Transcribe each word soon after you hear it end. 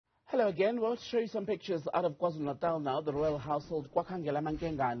Hello again. We'll show you some pictures out of KwaZulu-Natal now, the royal household, Kwakhangela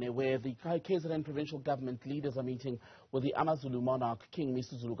Mankengane, where the KZN provincial government leaders are meeting with the AmaZulu monarch, King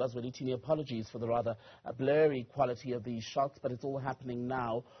Misuzulu. Gazwelithini, apologies for the rather blurry quality of these shots, but it's all happening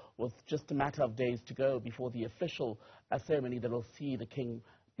now with just a matter of days to go before the official ceremony that will see the king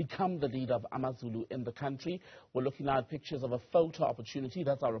become the leader of AmaZulu in the country. We're looking now at pictures of a photo opportunity.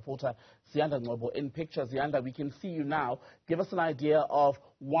 That's our reporter, Ziyanda Ngcobo, in picture. Ziyanda, we can see you now. Give us an idea of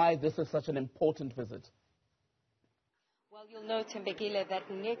why this is such an important visit. Well, you'll know, Tembekile,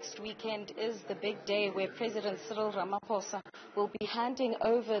 that next weekend is the big day where President Cyril Ramaphosa will be handing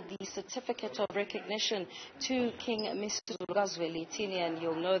over the certificate of recognition to King Misuzulu. And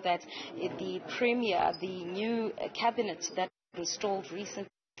you'll know that the Premier, the new cabinet that was installed recently,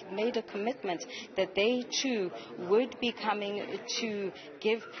 made a commitment that they too would be coming to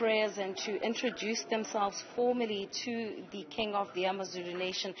give prayers and to introduce themselves formally to the King of the AmaZulu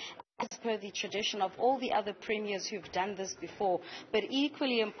nation, as per the tradition of all the other premiers who've done this before. But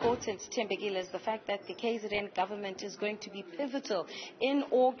equally important, Tembekile, is the fact that the KZN government is going to be pivotal in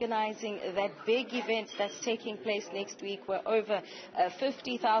organizing that big event that's taking place next week, where over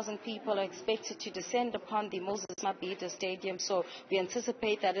 50,000 people are expected to descend upon the Moses Mabhida Stadium. So we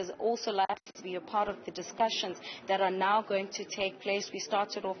anticipate that is also likely to be a part of the discussions that are now going to take place. We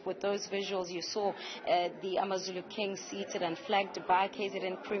started off with those visuals. You saw the AmaZulu king seated and flagged by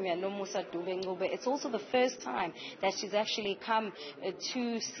KZN Premier It's also the first time that she's actually come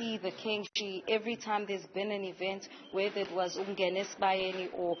to see the king. Every time there's been an event, whether it was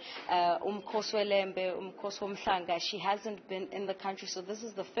Umgenesbayeni or Umkoswelembe, Umkoswomhlanga, she hasn't been in the country. So this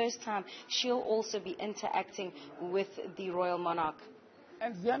is the first time she'll also be interacting with the royal monarch.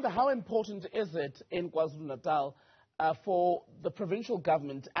 And Ziyanda, how important is it in KwaZulu-Natal for the provincial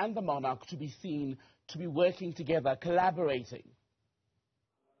government and the monarch to be seen to be working together, collaborating?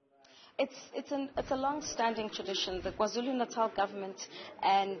 It's a long-standing tradition. The KwaZulu-Natal government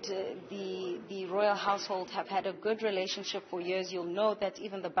and the royal household have had a good relationship for years. You'll know that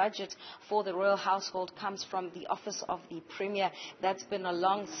even the budget for the royal household comes from the office of the premier. That's been a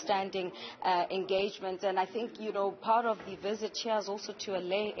long-standing engagement. And I think, part of the visit here is also to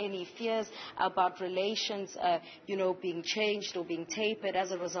allay any fears about relations, being changed or being tapered as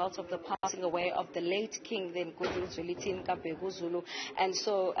a result of the passing away of the late king, then Zulu. And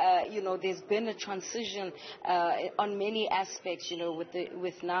so, there's been a transition on many aspects,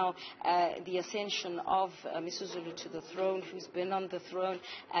 with now the ascension of Misuzulu to the throne, who's been on the throne,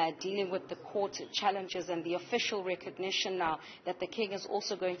 dealing with the court challenges and the official recognition now that the king is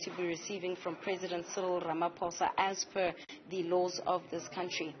also going to be receiving from President Cyril Ramaphosa as per the laws of this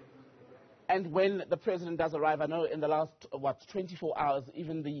country. And when the president does arrive, I know in the last, 24 hours,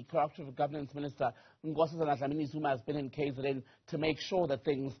 even the Cooperative Governance Minister, Nkosazana Dlamini-Zuma, has been in KZN to make sure that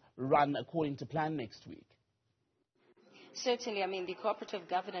things run according to plan next week. Certainly, the Cooperative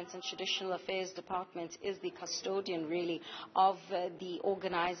Governance and Traditional Affairs Department is the custodian, really, of the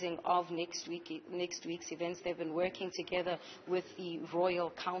organizing of next week's events. They've been working together with the Royal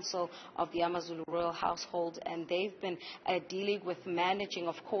Council of the AmaZulu Royal Household, and they've been dealing with managing,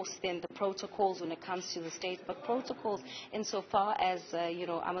 of course, then the protocols when it comes to the state, but protocols insofar as,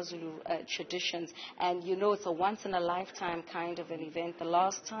 AmaZulu traditions. And, it's a once-in-a-lifetime kind of an event. The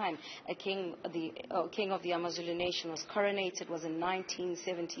last time a king of the AmaZulu nation was coronated was in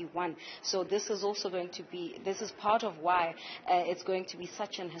 1971. So this is also this is part of why it's going to be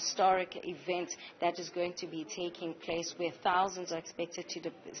such an historic event that is going to be taking place, where thousands are expected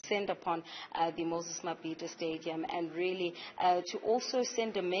to descend upon the Moses Mabhida Stadium, and really to also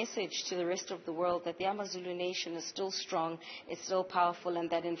send a message to the rest of the world that the AmaZulu nation is still strong, it's still powerful, and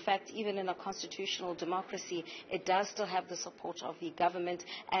that in fact, even in a constitutional democracy, it does still have the support of the government,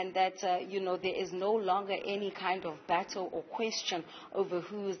 and that, there is no longer any kind of battle or question over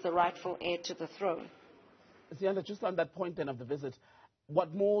who is the rightful heir to the throne. Ziyanda, just on that point then of the visit,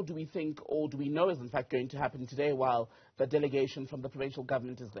 what more do we think or do we know is in fact going to happen today while the delegation from the provincial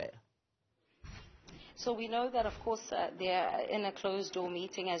government is there? So we know that, of course, they're in a closed-door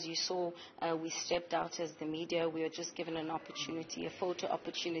meeting. As you saw, we stepped out as the media. We were just given an opportunity, a photo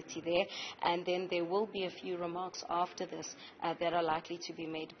opportunity there. And then there will be a few remarks after this that are likely to be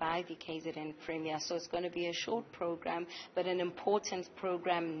made by the KZN Premier. So it's going to be a short program, but an important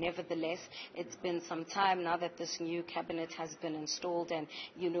program nevertheless. It's been some time now that this new cabinet has been installed. And,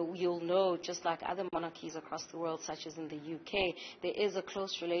 you'll know, just like other monarchies across the world, such as in the UK, there is a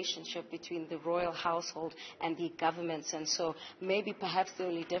close relationship between the royal house household and the governments. And so maybe perhaps the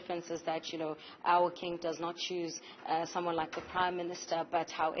only difference is that, our king does not choose someone like the Prime Minister, but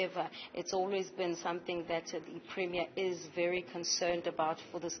however, it's always been something that the Premier is very concerned about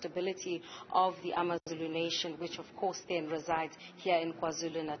for the stability of the AmaZulu nation, which of course then resides here in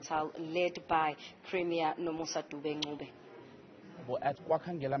KwaZulu-Natal, led by Premier Nomusa Dube-Ncube. At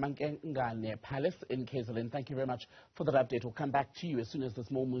Kwakangela Mankengane Palace in KZN. Thank you very much for that update. We'll come back to you as soon as there's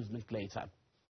more movement later.